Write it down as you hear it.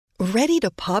Ready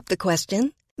to pop the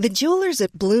question? The jewelers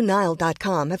at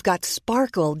BlueNile.com have got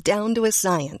sparkle down to a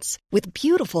science with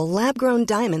beautiful lab-grown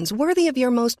diamonds worthy of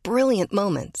your most brilliant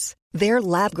moments. Their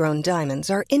lab-grown diamonds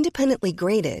are independently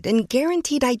graded and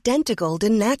guaranteed identical to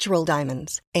natural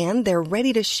diamonds, and they're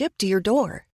ready to ship to your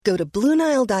door. Go to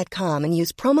BlueNile.com and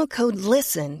use promo code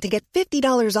LISTEN to get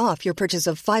 $50 off your purchase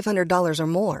of $500 or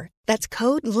more. That's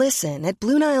code LISTEN at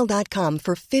BlueNile.com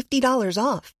for $50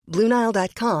 off.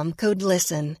 BlueNile.com, code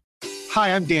LISTEN.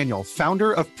 Hi, I'm Daniel,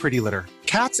 founder of Pretty Litter.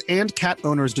 Cats and cat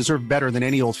owners deserve better than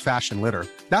any old-fashioned litter.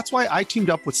 That's why I teamed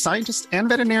up with scientists and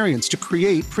veterinarians to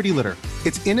create Pretty Litter.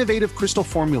 Its innovative crystal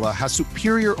formula has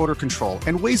superior odor control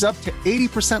and weighs up to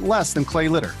 80% less than clay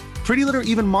litter. Pretty Litter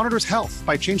even monitors health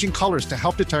by changing colors to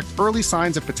help detect early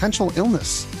signs of potential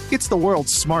illness. It's the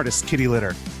world's smartest kitty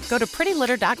litter. Go to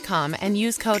prettylitter.com and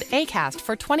use code ACAST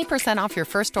for 20% off your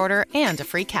first order and a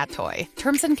free cat toy.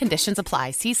 Terms and conditions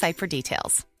apply. See site for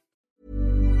details.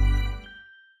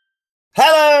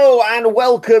 Hello and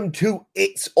welcome to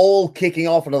It's All Kicking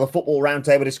Off, another football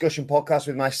roundtable discussion podcast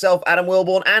with myself, Adam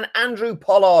Wilborn, and Andrew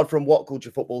Pollard from What Culture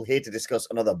Football, here to discuss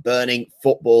another burning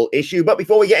football issue. But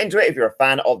before we get into it, if you're a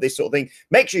fan of this sort of thing,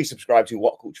 make sure you subscribe to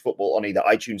What Culture Football on either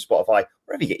iTunes, Spotify,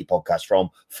 wherever you get your podcasts from,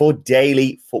 for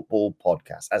daily football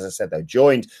podcasts. As I said, though,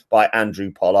 joined by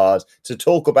Andrew Pollard to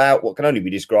talk about what can only be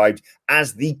described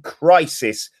as the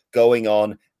crisis going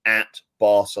on at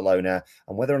Barcelona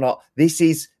and whether or not this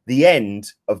is the end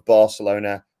of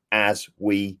Barcelona as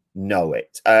we know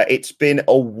it. It's been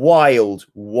a wild,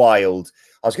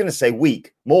 I was going to say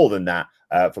week, more than that,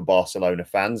 for Barcelona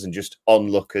fans and just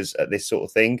onlookers at this sort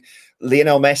of thing.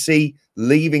 Lionel Messi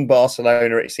leaving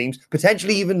Barcelona, it seems,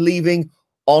 potentially even leaving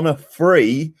on a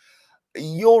free.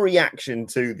 Your reaction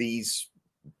to these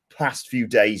past few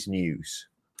days' news?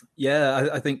 Yeah,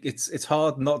 I think it's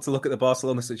hard not to look at the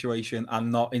Barcelona situation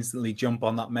and not instantly jump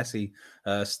on that Messi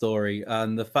story.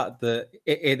 And the fact that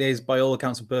it is, by all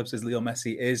accounts and purposes, Leo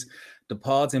Messi is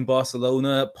departing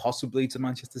Barcelona, possibly to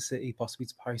Manchester City, possibly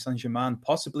to Paris Saint-Germain,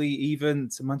 possibly even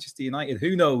to Manchester United.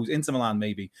 Who knows? Inter Milan,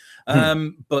 maybe.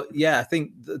 But yeah, I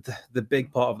think the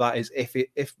big part of that is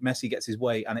if Messi gets his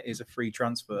way and it is a free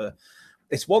transfer,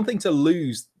 it's one thing to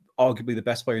lose arguably the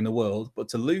best player in the world, but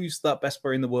to lose that best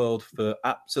player in the world for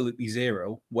absolutely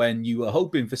zero when you were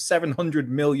hoping for 700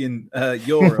 million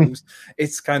euros,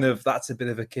 it's kind of, that's a bit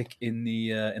of a kick in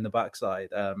the backside.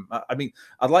 I mean,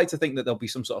 I'd like to think that there'll be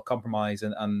some sort of compromise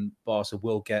and Barca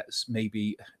will get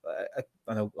maybe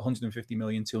I know 150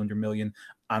 million, 200 million,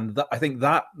 and I think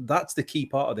that's the key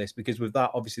part of this, because with that,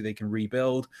 obviously they can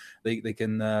rebuild, they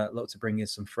can look to bring in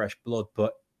some fresh blood,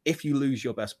 but if you lose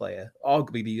your best player,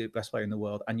 arguably the best player in the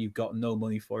world, and you've got no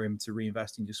money for him to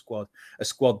reinvest in your squad, a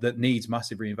squad that needs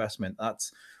massive reinvestment,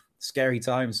 that's scary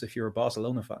times if you're a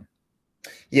Barcelona fan.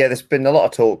 Yeah, there's been a lot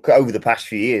of talk over the past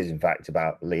few years, in fact,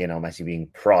 about Lionel Messi being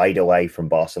pried away from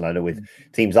Barcelona with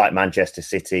teams like Manchester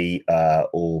City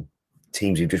or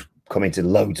teams who've just come into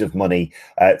loads of money,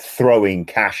 throwing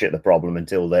cash at the problem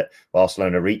until that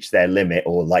Barcelona reach their limit,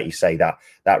 or like you say,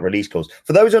 that release clause.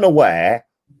 For those unaware,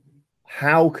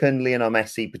 how can Lionel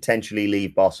Messi potentially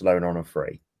leave Barcelona on a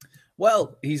free?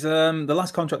 Well, he's the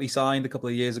last contract he signed a couple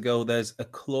of years ago. There's a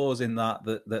clause in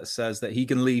that says that he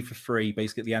can leave for free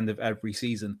basically at the end of every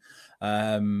season.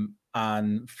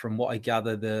 And from what I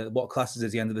gather, what classes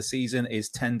as the end of the season is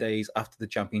 10 days after the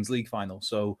Champions League final.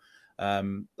 So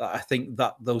I think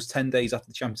that those 10 days after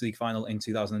the Champions League final in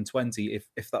 2020,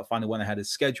 if that final went ahead as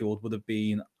scheduled, would have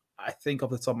been, I think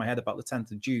off the top of my head, about the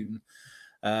 10th of June.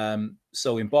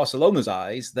 So in Barcelona's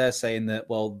eyes, they're saying that,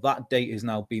 well, that date is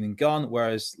now been and gone,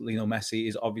 whereas Lionel Messi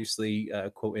is obviously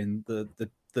quoting the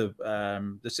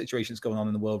situation that's going on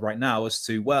in the world right now as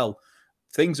to, well,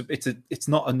 it's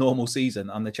not a normal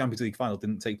season, and the Champions League final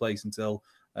didn't take place until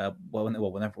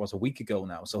whenever it was, a week ago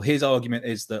now. So his argument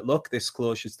is that, look, this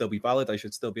clause should still be valid. I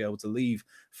should still be able to leave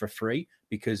for free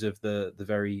because of the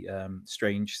very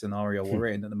strange scenario we're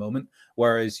in at the moment.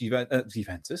 Whereas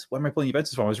Juventus, where am I pulling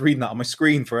Juventus from? I was reading that on my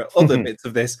screen for other bits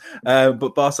of this.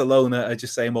 But Barcelona are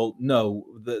just saying, well, no,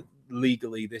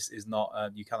 legally this is not,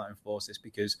 you cannot enforce this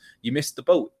because you missed the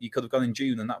boat. You could have gone in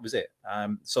June and that was it.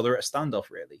 So they're at a standoff,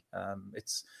 really.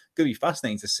 It's going to be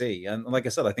fascinating to see. And like I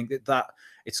said, I think that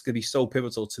it's going to be so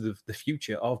pivotal to the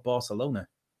future of Barcelona.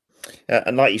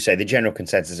 And like you say, the general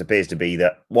consensus appears to be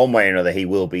that one way or another he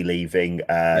will be leaving.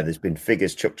 There's been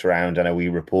figures chucked around. I know we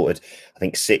reported, I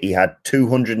think City had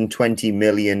 £220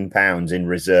 million in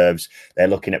reserves. They're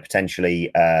looking at potentially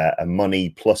a money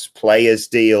plus players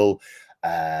deal.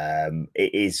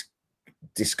 It is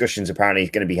discussions apparently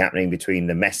going to be happening between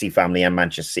the Messi family and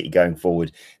Manchester City going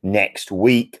forward next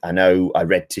week. I know I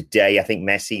read today, I think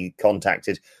Messi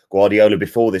contacted Guardiola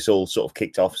before this all sort of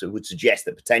kicked off. So it would suggest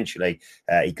that potentially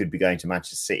he could be going to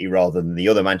Manchester City rather than the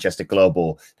other Manchester club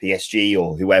or PSG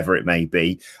or whoever it may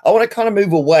be. I want to kind of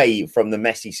move away from the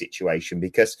Messi situation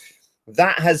because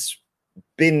that has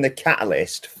been the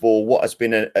catalyst for what has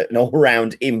been an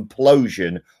all-round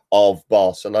implosion of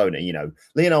Barcelona. You know,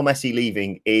 Lionel Messi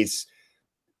leaving is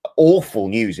awful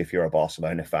news if you're a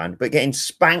Barcelona fan, but getting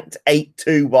spanked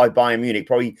 8-2 by Bayern Munich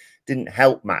probably didn't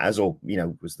help matters, or, you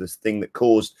know, was this thing that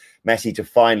caused Messi to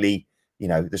finally, you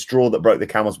know, the straw that broke the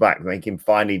camel's back, make him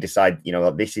finally decide, you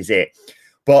know, this is it.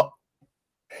 But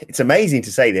it's amazing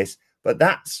to say this, but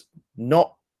that's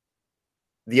not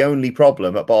the only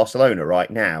problem at Barcelona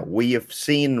right now. We have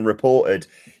seen and reported,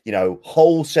 you know,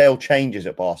 wholesale changes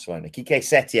at Barcelona. Quique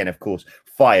Setien, of course,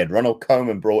 fired. Ronald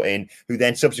Koeman brought in, who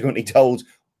then subsequently told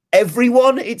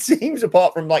everyone, it seems,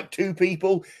 apart from like 2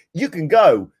 people, you can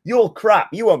go. You're crap.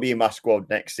 You won't be in my squad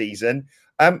next season.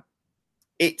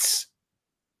 It's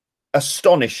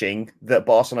astonishing that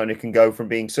Barcelona can go from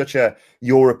being such a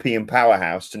European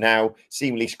powerhouse to now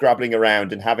seemingly scrabbling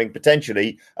around and having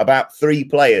potentially about 3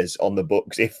 players on the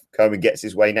books if Koeman gets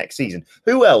his way next season.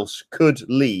 Who else could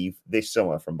leave this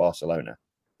summer from Barcelona?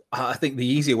 I think the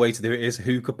easier way to do it is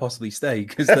who could possibly stay,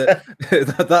 because it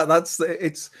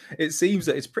seems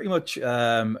that it's pretty much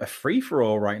a free for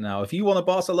all right now. If you want a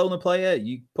Barcelona player,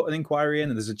 you put an inquiry in,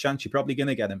 and there's a chance you're probably going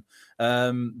to get him.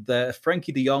 The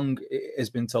Frankie de Jong has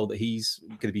been told that he's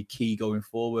going to be key going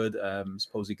forward.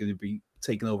 Supposedly going to be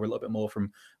taking over a little bit more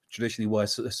from traditionally where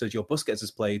Sergio Busquets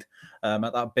has played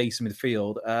at that base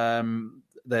midfield.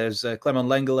 There's Clement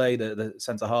Lenglet, the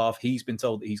centre half. He's been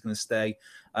told that he's going to stay.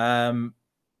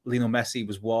 Lionel Messi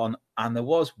was one, and there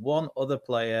was one other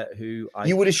player who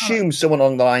you would assume someone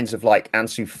along the lines of like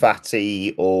Ansu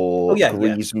Fati or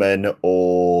Griezmann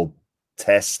or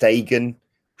Ter Stegen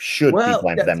should be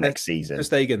playing for them next season. Ter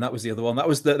Stegen, that was the other one. There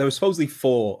was supposedly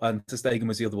 4, and Ter Stegen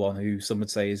was the other one, who some would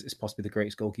say is possibly the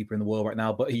greatest goalkeeper in the world right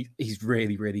now. But he's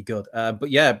really, really good. But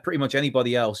yeah, pretty much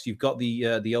anybody else. You've got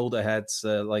the older heads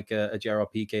like a Gerard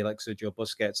Piqué, like Sergio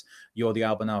Busquets, Jordi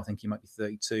Alba now. I think he might be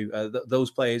 32. Those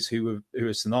players who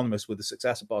are synonymous with the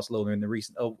success of Barcelona in the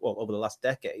recent over the last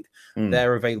decade,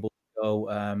 they're available to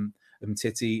go.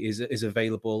 Titi is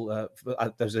available.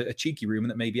 There's a cheeky rumor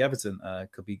that maybe Everton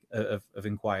could be have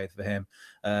inquired for him.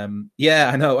 Yeah,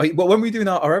 I know. But when we were doing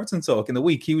our Everton talk in the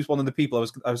week, he was one of the people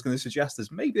I was going to suggest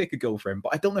as maybe they could go for him.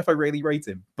 But I don't know if I really rate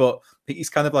him. But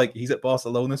he's kind of like, he's at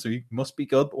Barcelona, so he must be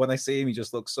good. But when I see him, he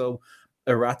just looks so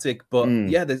erratic. But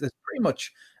yeah, there's pretty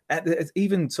much.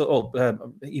 Even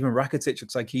Rakitic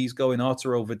looks like he's going.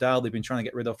 Arturo Vidal, they've been trying to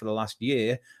get rid of for the last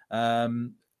year.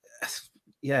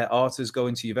 Yeah, Arta's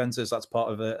going to Juventus. That's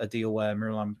part of a deal where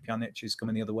Miralem Pjanic is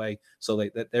coming the other way. So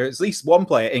there's at least one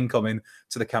player incoming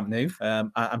to the Camp Nou.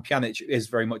 And Pjanic is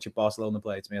very much a Barcelona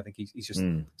player to me. I think he's just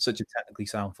such a technically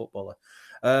sound footballer.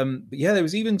 But yeah, there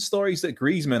was even stories that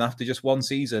Griezmann, after just one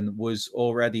season, was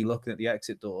already looking at the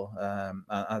exit door.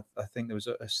 I think there was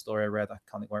a story I read, I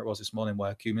can't think where it was this morning,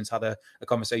 where Koeman's had a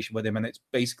conversation with him, and it's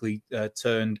basically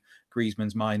turned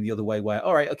Griezmann's mind the other way, where,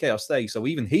 all right, okay, I'll stay. So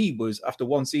even he was, after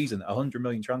one season, 100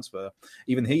 million transfer,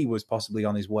 even he was possibly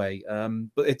on his way.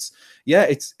 But it's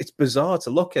bizarre to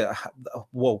look at,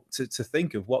 to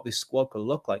think of what this squad could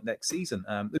look like next season.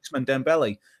 Ousmane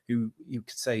Dembele, who you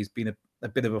could say has been a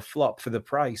bit of a flop for the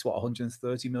price,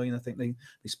 130 million, I think they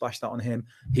splashed that on him.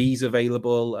 He's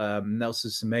available.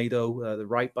 Nelson Semedo, the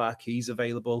right back, he's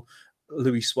available.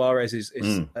 Luis Suarez is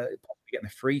getting a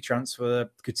free transfer.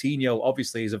 Coutinho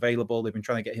obviously is available. They've been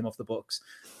trying to get him off the books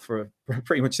for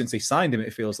pretty much since they signed him,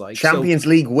 it feels like. Champions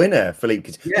League winner, Philippe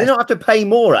Coutinho. Yeah. They don't have to pay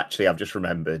more, actually, I've just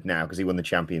remembered now, because he won the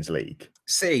Champions League.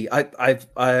 See,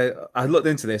 I looked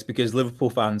into this because Liverpool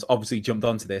fans obviously jumped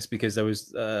onto this because there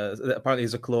was apparently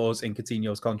there's a clause in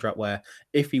Coutinho's contract where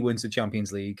if he wins the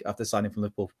Champions League after signing from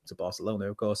Liverpool to Barcelona,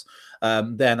 of course,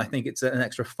 then I think it's an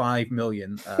extra 5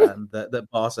 million that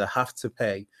Barca have to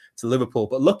pay to Liverpool.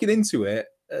 But looking into it,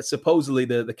 supposedly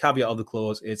the caveat of the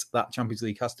clause is that Champions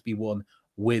League has to be won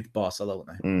with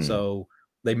Barcelona. So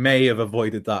they may have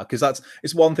avoided that, because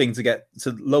it's one thing to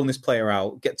loan this player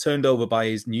out, get turned over by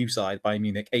his new side, Bayern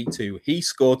Munich, 8-2. He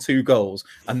scored 2 goals,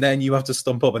 and then you have to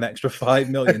stump up an extra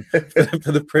 5 million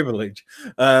for the privilege.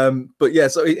 But yeah,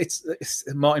 so it's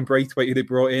Martin Braithwaite who they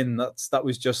brought in. That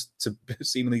was just to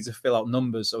seemingly to fill out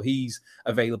numbers. So he's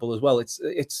available as well.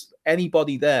 It's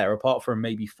anybody there apart from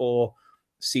maybe 4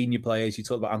 senior players. You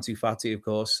talked about Ansu Fati, of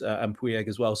course, and Puig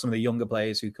as well. Some of the younger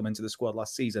players who come into the squad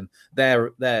last season,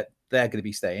 they're going to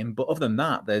be staying. But other than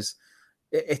that,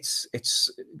 it's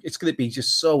going to be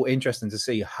just so interesting to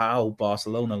see how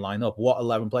Barcelona line up. What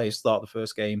 11 players start the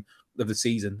first game? the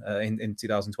season in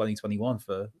 2020-21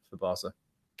 for Barca.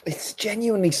 It's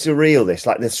genuinely surreal, this.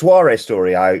 Like the Suarez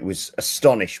story, I was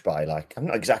astonished by. Like, I'm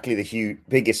not exactly the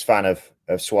biggest fan of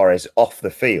Suarez off the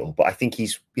field, but I think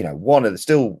he's,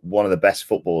 still one of the best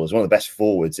footballers, one of the best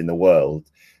forwards in the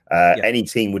world. Any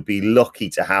team would be lucky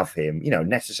to have him.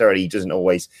 Necessarily he doesn't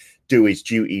always do his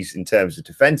duties in terms of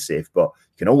defensive, but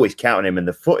you can always count on him. And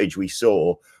the footage we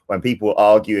saw when people were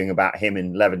arguing about him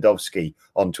and Lewandowski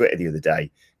on Twitter the other day,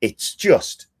 it's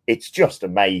just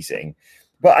amazing.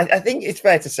 But I think it's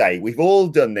fair to say we've all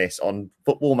done this on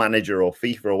Football Manager or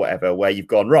FIFA or whatever, where you've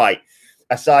gone, right,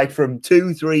 aside from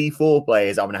 2, 3, 4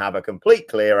 players, I'm going to have a complete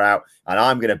clear out and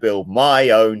I'm going to build my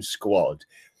own squad.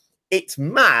 It's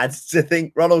mad to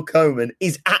think Ronald Koeman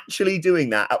is actually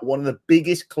doing that at one of the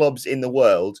biggest clubs in the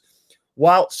world,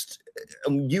 whilst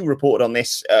you reported on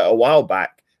this a while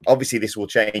back. Obviously, this will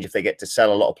change if they get to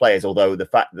sell a lot of players, although the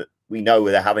fact that we know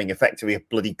they're having effectively a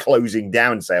bloody closing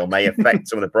down sale may affect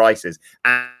some of the prices.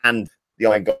 And the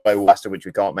ongoing Leicester, which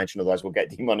we can't mention, otherwise we'll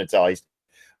get demonetized,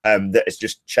 that has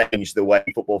just changed the way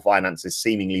football finances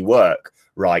seemingly work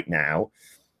right now.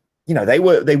 They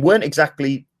weren't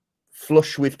exactly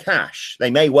flush with cash.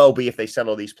 They may well be if they sell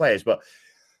all these players, but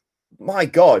my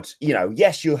God,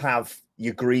 yes, you have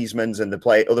your Griezmanns and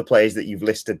other players that you've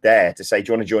listed there to say,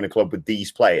 do you want to join a club with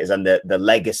these players and the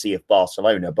legacy of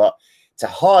Barcelona? But it's a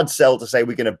hard sell to say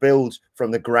we're going to build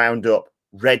from the ground up,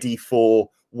 ready for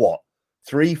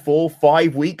 3, 4,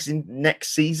 5 weeks in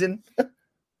next season.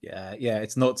 Yeah,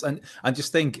 it's nuts. And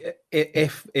just think,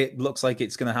 if it looks like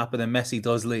it's going to happen and Messi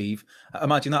does leave,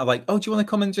 imagine that, like, oh, do you want to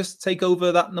come and just take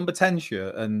over that number 10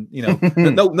 shirt? And,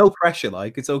 no pressure,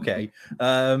 like, it's okay.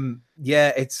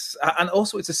 It's, and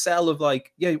also it's a sell of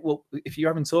like, if you're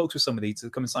having talks with somebody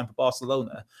to come and sign for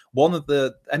Barcelona,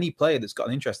 any player that's got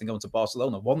an interest in going to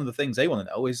Barcelona, one of the things they want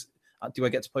to know is, do I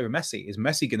get to play with Messi? Is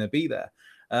Messi going to be there?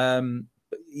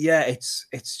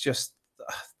 It's just,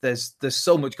 there's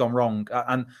so much gone wrong,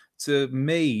 and to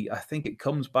me, I think it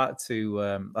comes back to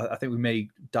I think we may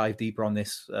dive deeper on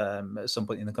this at some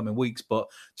point in the coming weeks, but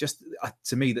just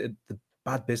to me, the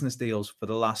bad business deals for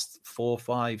the last 4,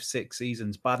 5, 6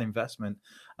 seasons, bad investment.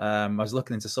 I was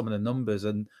looking into some of the numbers,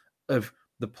 and of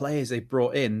the players they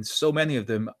brought in, so many of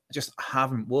them just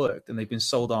haven't worked, and they've been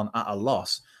sold on at a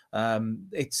loss.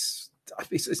 It's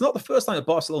not the first time that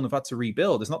Barcelona have had to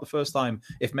rebuild. It's not the first time,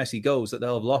 if Messi goes, that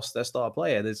they'll have lost their star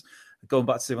player. There's going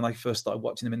back to when I first started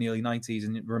watching them in the early 90s,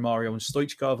 and Romario and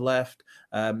Stoichkov left.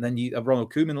 Then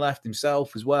Ronald Koeman left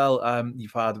himself as well.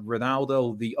 You've had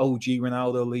Ronaldo, the OG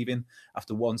Ronaldo, leaving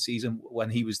after one season when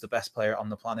he was the best player on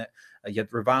the planet. You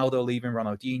had Rivaldo leaving,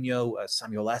 Ronaldinho,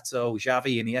 Samuel Eto'o,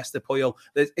 Xavi, Iniesta, Puyol.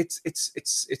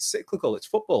 It's cyclical. It's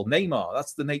football. Neymar.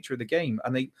 That's the nature of the game,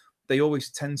 and they always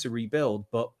tend to rebuild,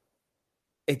 but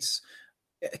it's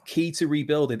key to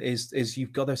rebuilding is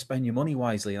you've got to spend your money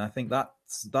wisely. And I think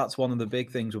that's one of the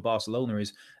big things with Barcelona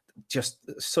is just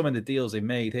some of the deals they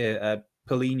made here.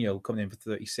 Paulinho coming in for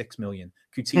 36 million,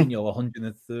 Coutinho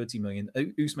 130 million,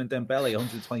 Ousmane Dembele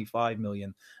 125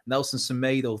 million, Nelson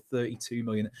Semedo 32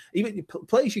 million. Even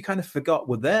players you kind of forgot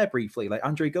were there briefly, like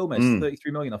Andre Gomez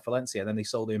 33 million off Valencia, and then they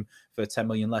sold him for 10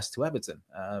 million less to Everton.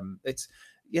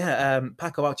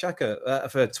 Paco Alcacer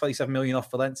for 27 million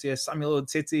off Valencia, Samuel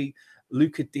Umtiti,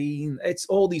 Luca Dean. It's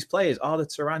all these players, Arda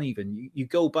Turan even. You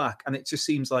go back, and it just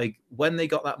seems like when they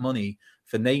got that money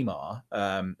for Neymar,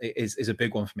 is a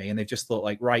big one for me. And they've just thought,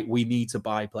 like, right, we need to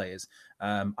buy players.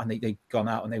 And they've gone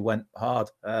out and they went hard.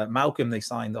 Malcolm, they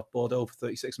signed off Bordeaux for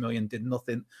 36 million, did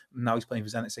nothing. Now he's playing for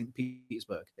Zenit St.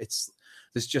 Petersburg.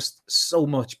 There's just so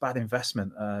much bad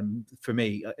investment for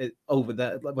me over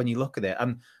there when you look at it.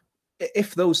 And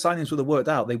if those signings would have worked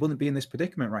out, they wouldn't be in this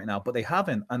predicament right now, but they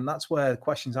haven't. And that's where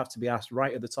questions have to be asked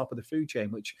right at the top of the food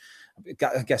chain, which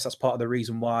I guess that's part of the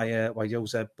reason why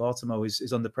Josep Bartomeu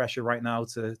is under pressure right now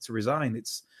to resign.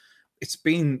 It's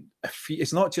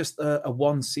not just a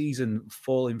one season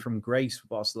falling from grace for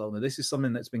Barcelona. This is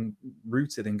something that's been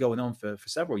rooted and going on for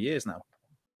several years now.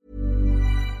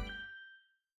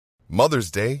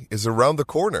 Mother's Day is around the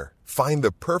corner. Find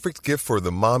the perfect gift for the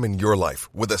mom in your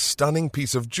life with a stunning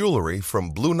piece of jewelry from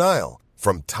Blue Nile.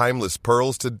 From timeless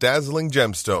pearls to dazzling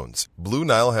gemstones, Blue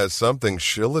Nile has something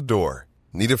she'll adore.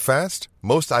 Need it fast?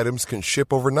 Most items can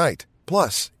ship overnight.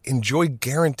 Plus, enjoy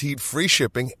guaranteed free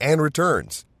shipping and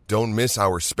returns. Don't miss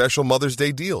our special Mother's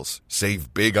Day deals.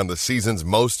 Save big on the season's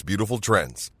most beautiful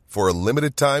trends. For a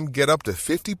limited time, get up to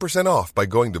 50% off by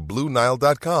going to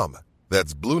BlueNile.com.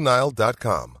 That's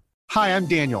BlueNile.com. Hi, I'm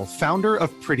Daniel, founder of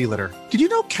Pretty Litter. Did you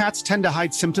know cats tend to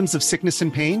hide symptoms of sickness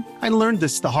and pain? I learned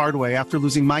this the hard way after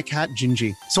losing my cat,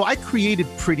 Gingy. So I created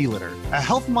Pretty Litter, a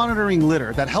health monitoring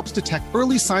litter that helps detect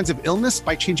early signs of illness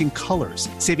by changing colors,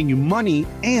 saving you money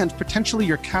and potentially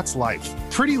your cat's life.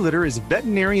 Pretty Litter is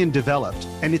veterinarian developed,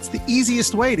 and it's the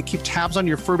easiest way to keep tabs on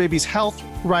your fur baby's health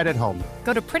right at home.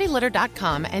 Go to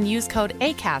prettylitter.com and use code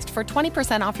ACAST for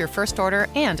 20% off your first order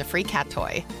and a free cat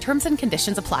toy. Terms and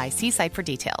conditions apply. See site for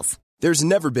details. There's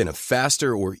never been a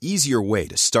faster or easier way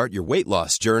to start your weight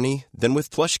loss journey than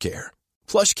with PlushCare.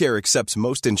 PlushCare accepts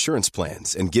most insurance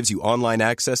plans and gives you online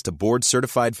access to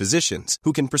board-certified physicians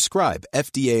who can prescribe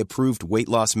FDA-approved weight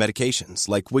loss medications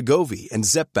like Wegovy and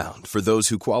Zepbound for those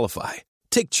who qualify.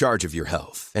 Take charge of your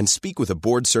health and speak with a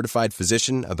board-certified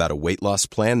physician about a weight loss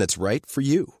plan that's right for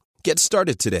you. Get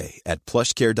started today at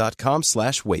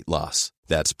plushcare.com/weight loss.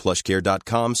 That's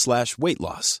plushcare.com/weight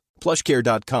loss.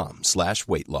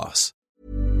 plushcare.com/weight loss.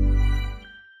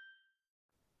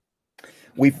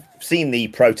 We've seen the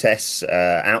protests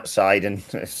outside and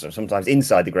sometimes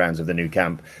inside the grounds of the new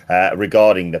camp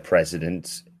regarding the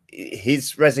president.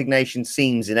 His resignation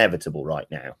seems inevitable right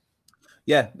now.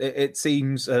 Yeah, it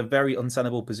seems a very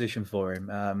untenable position for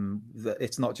him.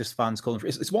 It's not just fans calling for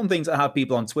it. It's one thing to have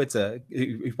people on Twitter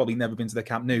who've probably never been to the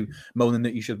Camp Nou moaning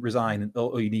that you should resign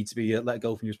or you need to be let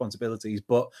go from your responsibilities.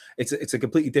 But it's a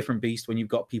completely different beast when you've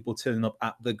got people turning up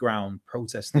at the ground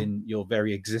protesting your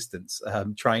very existence,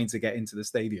 trying to get into the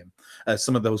stadium.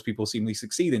 Some of those people seemingly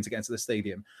succeeding to get into the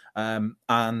stadium,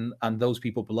 and those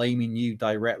people blaming you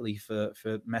directly for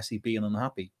Messi being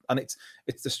unhappy. And it's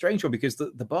the strange one because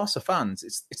the Barca fans,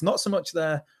 it's not so much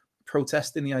they're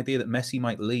protesting the idea that Messi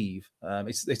might leave.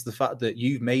 It's the fact that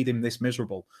you've made him this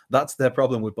miserable. That's their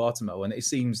problem with Bartomeu. And it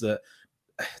seems that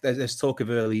there's talk of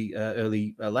early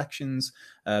elections.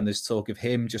 There's talk of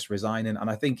him just resigning. And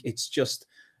I think it's just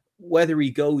whether he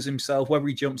goes himself, whether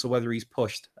he jumps or whether he's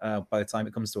pushed by the time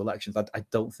it comes to elections. I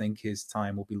don't think his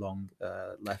time will be long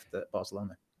left at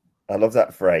Barcelona. I love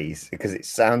that phrase because it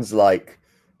sounds like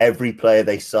every player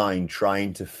they sign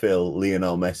trying to fill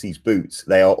Lionel Messi's boots.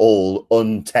 They are all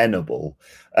untenable.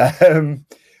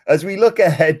 As we look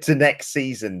ahead to next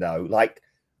season, though, like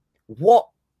what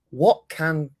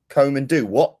can Koeman do?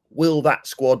 What will that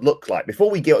squad look like?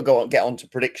 Before we get on to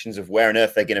predictions of where on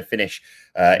earth they're going to finish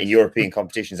in European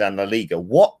competitions and La Liga,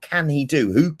 what can he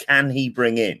do? Who can he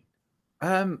bring in?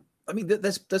 I mean,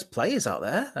 there's players out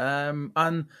there, and I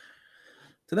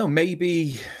don't know.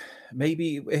 Maybe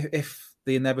if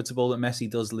the inevitable that Messi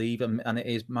does leave and it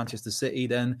is Manchester City,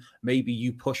 then maybe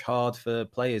you push hard for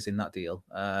players in that deal.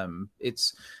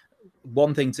 It's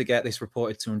one thing to get this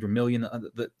reported 200 million.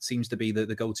 That seems to be the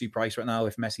go-to price right now.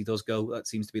 If Messi does go, that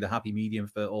seems to be the happy medium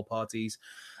for all parties.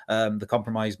 The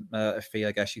compromise fee,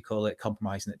 I guess you call it,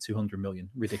 compromising at 200 million.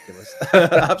 Ridiculous.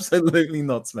 Absolutely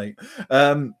nuts, mate.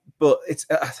 But it's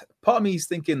part of me is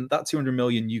thinking that 200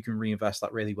 million, you can reinvest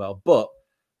that really well. But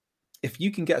if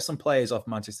you can get some players off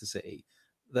Manchester City,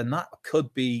 then that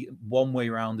could be one way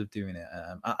round of doing it,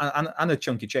 and a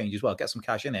chunky change as well. Get some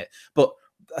cash in it. But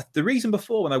the reason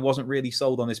before when I wasn't really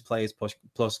sold on this players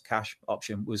plus cash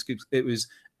option was it was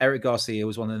Eric Garcia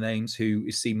was one of the names who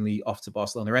is seemingly off to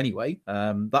Barcelona anyway.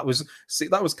 That was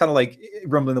kind of like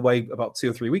rumbling away about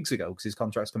 2 or 3 weeks ago because his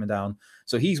contract's coming down.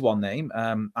 So he's one name.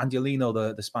 Angelino,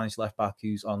 the Spanish left back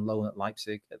who's on loan at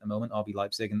Leipzig at the moment, RB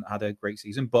Leipzig, and had a great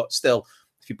season, but still.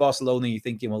 If you're Barcelona, you're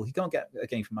thinking, well, he can't get a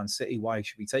game from Man City. Why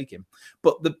should we take him?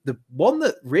 But the one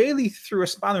that really threw a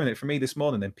spanner in it for me this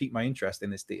morning and piqued my interest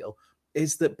in this deal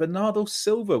is that Bernardo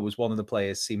Silva was one of the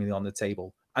players seemingly on the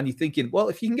table. And you're thinking, well,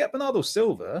 if you can get Bernardo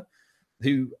Silva,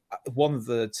 who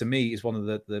to me is one of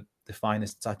the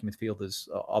finest attacking midfielders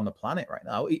on the planet right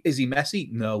now. Is he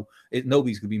Messi? No,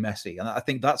 nobody's going to be Messi. And I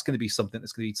think that's going to be something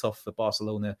that's going to be tough for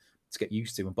Barcelona to get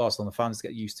used to and Barcelona fans to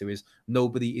get used to is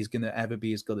nobody is going to ever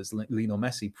be as good as Lionel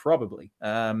Messi, probably.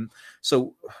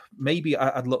 So maybe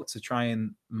I'd look to try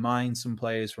and mine some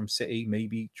players from City,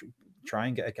 maybe try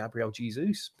and get a Gabriel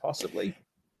Jesus, possibly.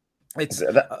 It's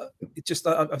just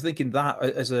I'm thinking that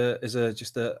as a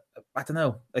I don't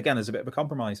know, again, as a bit of a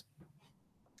compromise.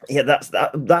 Yeah,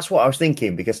 that's what I was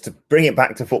thinking, because to bring it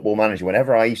back to Football Manager,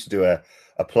 whenever I used to do a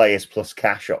players plus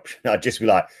cash option, I'd just be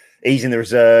like, he's in the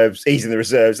reserves.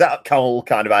 That all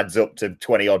kind of adds up to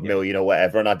 20 odd million or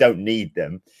whatever, and I don't need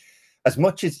them. As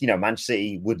much as, Manchester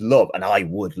City would love, and I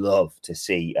would love to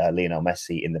see Lionel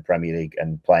Messi in the Premier League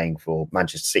and playing for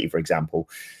Manchester City, for example,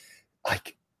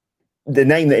 like the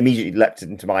name that immediately leapt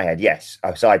into my head, yes,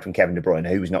 aside from Kevin De Bruyne,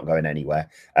 who's not going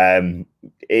anywhere,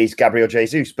 is Gabriel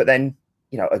Jesus. But then,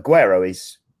 Aguero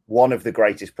is one of the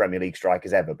greatest Premier League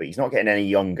strikers ever, but he's not getting any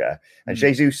younger. And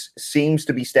Jesus seems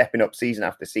to be stepping up season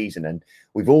after season. And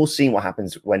we've all seen what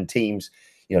happens when teams,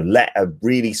 let a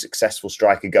really successful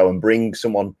striker go and bring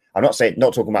someone. I'm not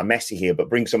talking about Messi here, but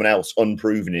bring someone else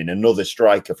unproven in, another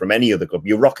striker from any other club.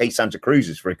 Your Roque Santa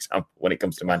Cruz's, for example, when it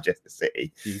comes to Manchester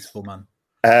City. Beautiful, man.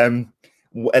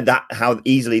 How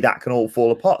easily that can all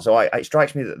fall apart. So it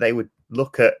strikes me that they would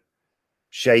look at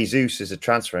Jesus as a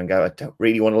transfer and go, I don't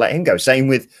really want to let him go. Same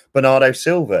with Bernardo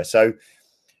Silva. So,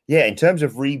 yeah, in terms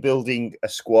of rebuilding a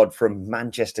squad from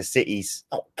Manchester City's,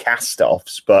 not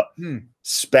cast-offs, but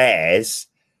spares,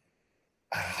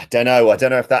 I don't know. I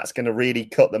don't know if that's going to really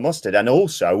cut the mustard. And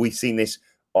also, we've seen this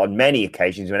on many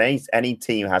occasions when any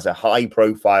team has a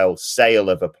high-profile sale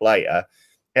of a player,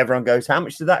 everyone goes, how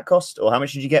much did that cost? Or how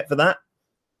much did you get for that?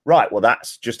 Right, well,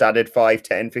 that's just added 5,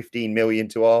 10, 15 million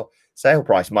to our sale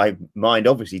price. My mind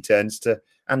obviously turns to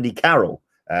Andy Carroll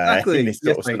in this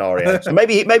sort of scenario. So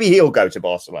maybe he'll go to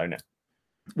Barcelona.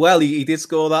 Well, he did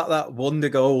score that wonder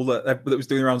goal that was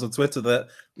doing rounds on Twitter that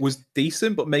was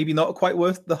decent, but maybe not quite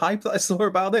worth the hype that I saw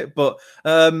about it. But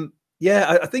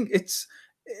I think it's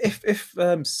if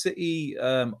City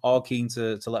are keen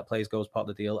to let players go as part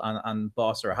of the deal, and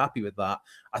Barca are happy with that,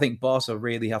 I think Barca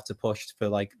really have to push for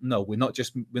no, we're not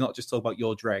just talking about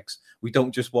your dregs. We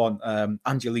don't just want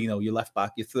Angelino, your left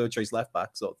back, your third choice left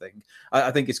back sort of thing.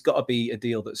 I think it's got to be a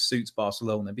deal that suits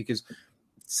Barcelona, because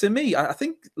to me, I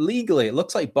think legally it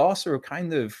looks like Barca are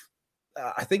kind of,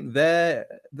 I think they're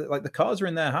like the cards are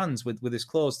in their hands with this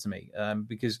clause to me,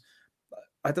 because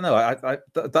I don't know.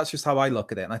 That's just how I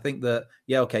look at it. And I think that,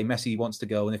 Messi wants to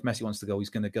go. And if Messi wants to go, he's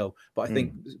going to go. But I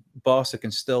think Barca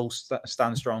can still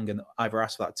stand strong and either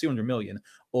ask for that 200 million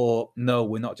or no,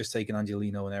 we're not just taking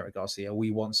Angelino and Eric Garcia. We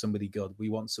want somebody good. We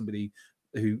want somebody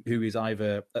who is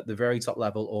either at the very top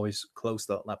level or is close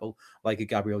to that level, like a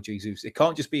Gabriel Jesus. It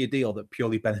can't just be a deal that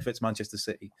purely benefits Manchester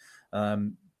City.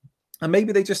 And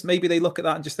maybe they look at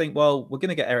that and just think, well, we're going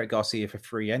to get Eric Garcia for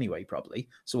free anyway, probably.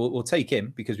 So we'll take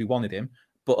him because we wanted him.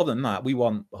 But other than that, we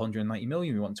want 190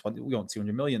 million, we want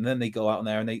 200 million. And then they go out in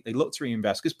there and they look to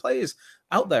reinvest, because players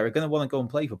out there are going to want to go and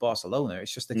play for Barcelona.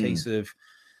 It's just a case of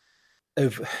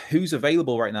who's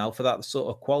available right now for that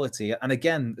sort of quality. And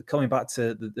again, coming back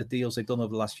to the deals they've done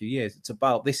over the last few years, it's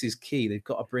about, this is key. They've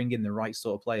got to bring in the right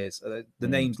sort of players. The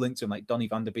names linked to them, like Donny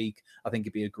van der Beek, I think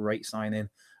it'd be a great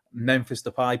sign-in. Memphis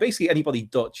Depay, basically anybody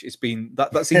Dutch. It's been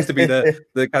that seems to be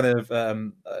the kind of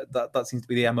that seems to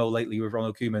be the MO lately with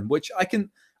Ronald Koeman, which I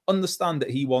can understand that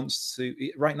he wants to.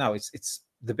 Right now, it's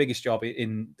the biggest job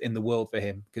in the world for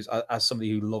him, because as somebody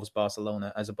who loves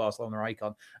Barcelona, as a Barcelona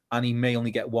icon, and he may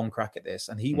only get one crack at this,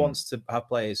 and he wants to have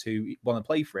players who want to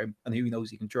play for him and who he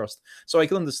knows he can trust. So I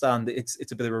can understand that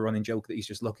it's a bit of a running joke that he's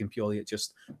just looking purely at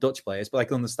just Dutch players, but I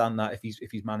can understand that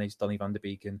if he's managed Donny van der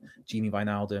Beek and Gini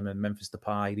Wijnaldum and Memphis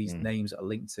Depay, these names that are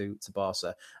linked to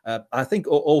Barca. I think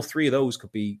all three of those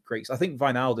could be great. So I think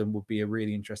Wijnaldum would be a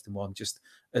really interesting one, just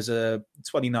as a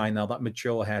 29 now, that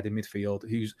mature head in midfield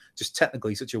who's just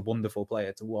technically such a wonderful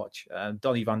player to watch.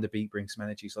 Donny van der Beek brings some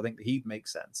energy, so I think that he'd make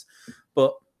sense.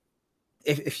 But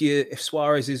if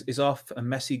Suarez is off and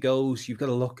Messi goes, you've got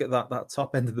to look at that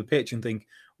top end of the pitch and think,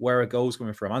 where are goals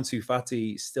coming from? Ansu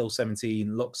Fati, still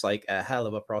 17, looks like a hell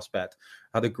of a prospect.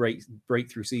 Had a great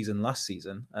breakthrough season last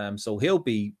season, so he'll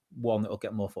be one that'll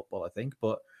get more football, I think.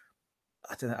 But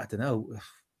I don't know.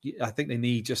 I think they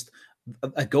need just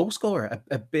a goal scorer,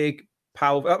 a big,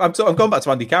 powerful. I'm going back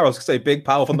to Andy Carroll. I was going to say big,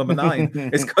 powerful number 9.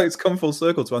 It's come full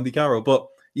circle to Andy Carroll. But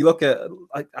you look at,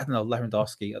 I don't know,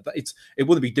 Lewandowski. It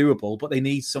wouldn't be doable, but they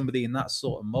need somebody in that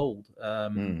sort of mold. I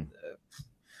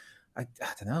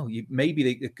don't know.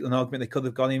 Maybe an argument they could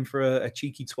have gone in for a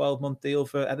cheeky 12-month deal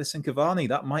for Edison Cavani.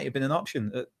 That might have been an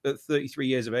option at 33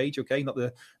 years of age. Okay, not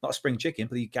a spring chicken,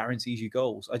 but he guarantees you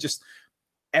goals.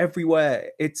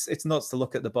 Everywhere, it's nuts to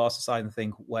look at the Barca side and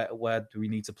think, where do we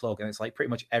need to plug? And it's like pretty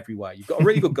much everywhere. You've got a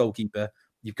really good goalkeeper.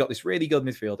 You've got this really good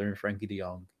midfielder in Frenkie de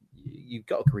Jong. You've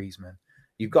got Griezmann.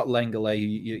 You've got Lenglet.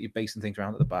 You're basing things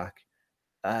around at the back.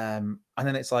 And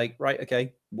then it's like, right,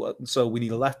 okay. So we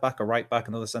need a left back, a right back,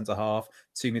 another centre half,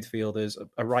 2 midfielders,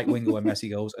 a right winger when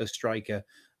Messi goes, a striker.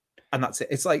 And that's it.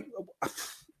 It's like,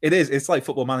 it's like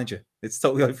Football Manager. It's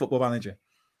totally like Football Manager.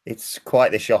 It's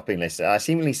quite the shopping list. I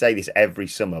seemingly say this every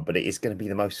summer, but it is going to be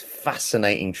the most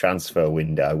fascinating transfer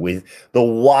window with the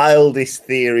wildest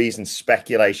theories and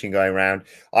speculation going around.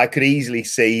 I could easily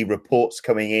see reports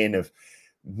coming in of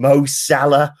Mo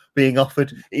Salah being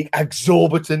offered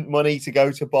exorbitant money to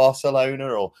go to Barcelona,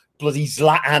 or bloody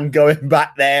Zlatan going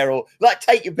back there, or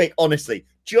take your pick. Honestly,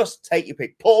 just take your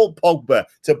pick. Paul Pogba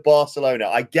to Barcelona.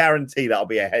 I guarantee that'll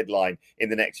be a headline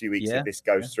in the next few weeks if this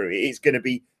goes through. It's going to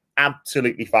be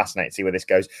absolutely fascinating to see where this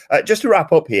goes. Just to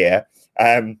wrap up here,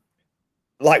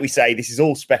 like we say, this is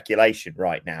all speculation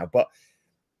right now, but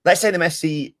let's say the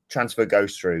Messi transfer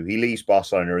goes through, he leaves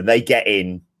Barcelona and they get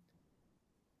in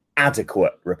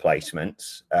adequate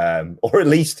replacements, or at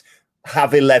least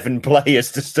have 11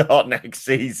 players to start next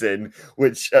season,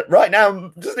 which right now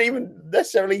doesn't even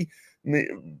necessarily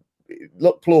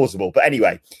look plausible. But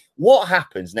anyway, what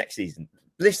happens next season?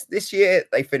 This year,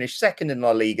 they finished second in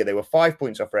La Liga. They were 5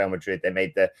 points off Real Madrid. They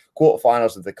made the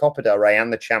quarterfinals of the Copa del Rey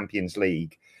and the Champions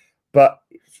League. But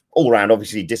all around,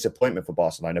 obviously, disappointment for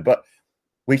Barcelona. But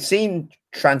we've seen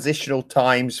transitional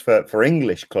times for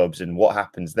English clubs and what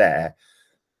happens there.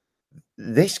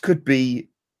 This could be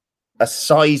a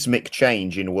seismic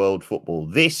change in world football.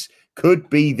 This could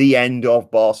be the end of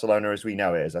Barcelona as we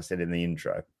know it, as I said in the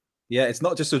intro. Yeah, it's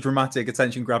not just a dramatic,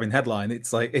 attention-grabbing headline.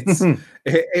 It's like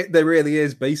there really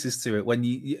is basis to it. When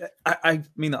I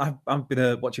mean, I've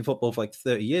been watching football for like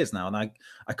 30 years now, and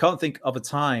I can't think of a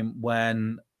time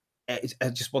when it's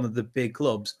just one of the big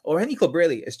clubs or any club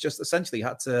really, it's just essentially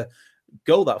had to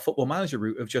go that football manager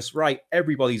route of just, right,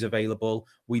 everybody's available.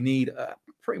 We need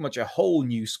pretty much a whole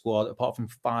new squad apart from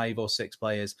 5 or 6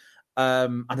 players.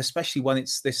 And especially when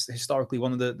it's this historically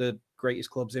one of the greatest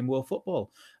clubs in world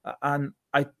football. And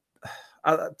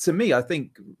to me, I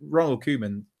think Ronald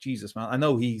Koeman, Jesus, man, I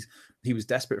know he was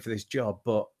desperate for this job,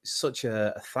 but such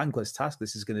a thankless task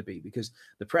this is going to be because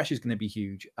the pressure is going to be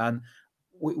huge. And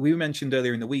we mentioned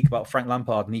earlier in the week about Frank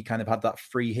Lampard, and he kind of had that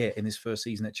free hit in his first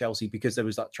season at Chelsea because there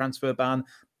was that transfer ban.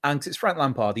 And it's Frank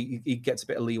Lampard, he gets a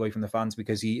bit of leeway from the fans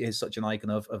because he is such an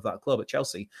icon of that club at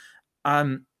Chelsea.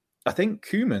 And I think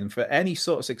Koeman, for any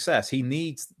sort of success, he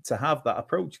needs to have that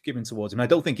approach given towards him. I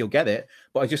don't think he'll get it,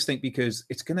 but I just think because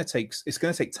it's going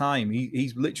to take time.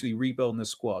 He's literally rebuilding the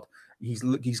squad. He's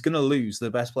going to lose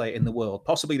the best player in the world,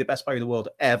 possibly the best player in the world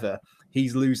ever.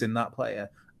 He's losing that player,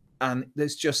 and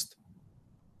he's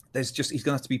going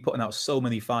to have to be putting out so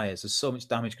many fires. There's so much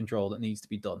damage control that needs to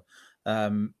be done.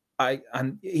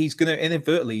 And he's going to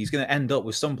inadvertently, end up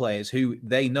with some players who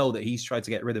they know that he's tried to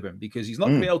get rid of him because he's not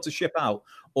going to be able to ship out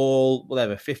all,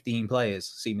 15 players,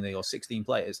 seemingly, or 16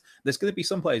 players. There's going to be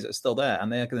some players that are still there, and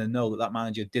they're going to know that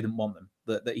manager didn't want them,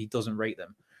 that he doesn't rate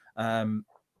them.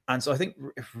 And so I think,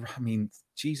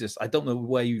 Jesus, I don't know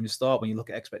where you even start when you look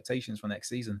at expectations for next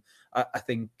season. I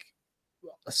think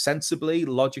sensibly,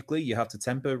 logically, you have to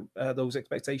temper those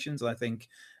expectations. And I think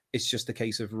it's just a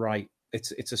case of, right,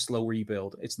 it's a slow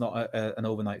rebuild. It's not an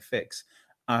overnight fix.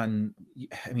 And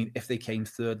I mean, if they came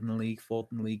 3rd in the league,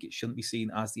 4th in the league, it shouldn't be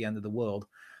seen as the end of the world.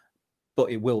 But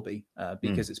it will be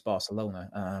because it's Barcelona.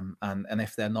 And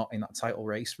if they're not in that title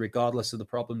race, regardless of the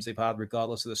problems they've had,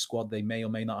 regardless of the squad they may or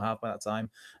may not have by that time,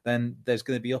 then there's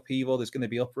going to be upheaval, there's going to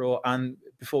be uproar. And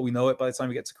before we know it, by the time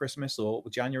we get to Christmas or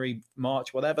January,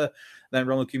 March, whatever, then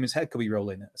Ronald Koeman's head could be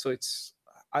rolling. So it's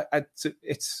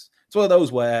one of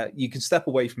those where you can step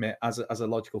away from it as a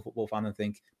logical football fan and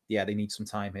think, yeah, they need some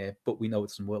time here, but we know it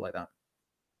doesn't work like that.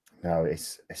 No,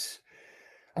 it's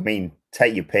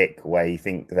take your pick where you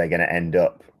think they're going to end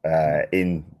up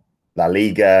in La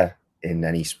Liga, in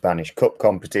any Spanish Cup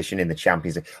competition, in the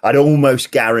Champions League. I'd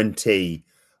almost guarantee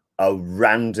a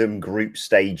random group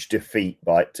stage defeat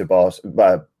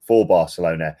for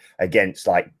Barcelona against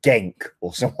like Genk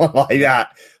or someone like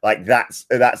that. Like that's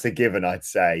a given, I'd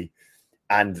say.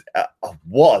 And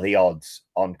what are the odds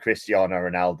on Cristiano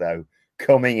Ronaldo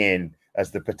coming in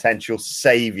as the potential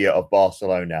savior of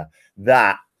Barcelona?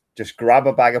 That, just grab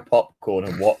a bag of popcorn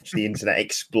and watch the internet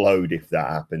explode if that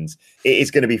happens. It is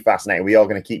going to be fascinating. We are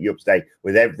going to keep you up to date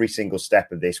with every single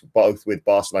step of this, both with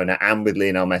Barcelona and with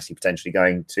Lionel Messi potentially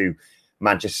going to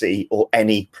Manchester City or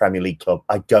any Premier League club.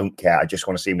 I don't care. I just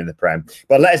want to see him in the Prem.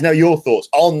 But let us know your thoughts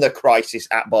on the crisis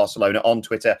at Barcelona on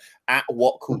Twitter at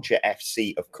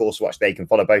WhatCultureFC. Of course, watch they can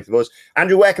follow both of us.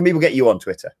 Andrew, where can people get you on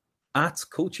Twitter? At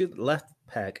Cultured Left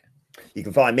Peg. You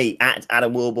can find me at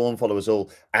Adam Wilborn. Follow us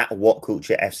all at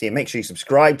WhatCultureFC. And make sure you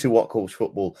subscribe to What Culture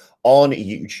Football on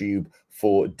YouTube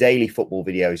for daily football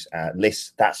videos,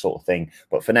 lists, that sort of thing.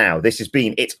 But for now, this has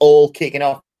been It's All Kicking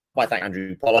Off. I thank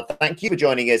Andrew Pollard. Thank you for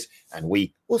joining us, and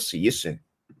we will see you soon.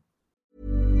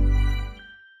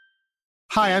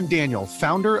 Hi, I'm Daniel,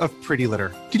 founder of Pretty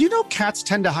Litter. Did you know cats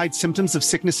tend to hide symptoms of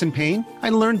sickness and pain? I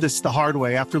learned this the hard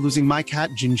way after losing my cat,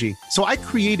 Gingy. So I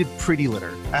created Pretty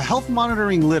Litter, a health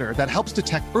monitoring litter that helps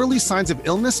detect early signs of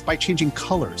illness by changing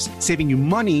colors, saving you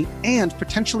money and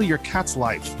potentially your cat's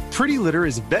life. Pretty Litter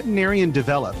is veterinarian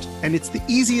developed, and it's the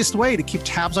easiest way to keep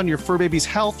tabs on your fur baby's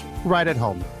health right at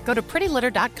home. Go to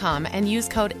prettylitter.com and use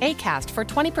code ACAST for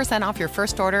 20% off your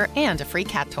first order and a free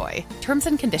cat toy. Terms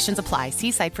and conditions apply.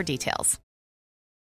 See site for details.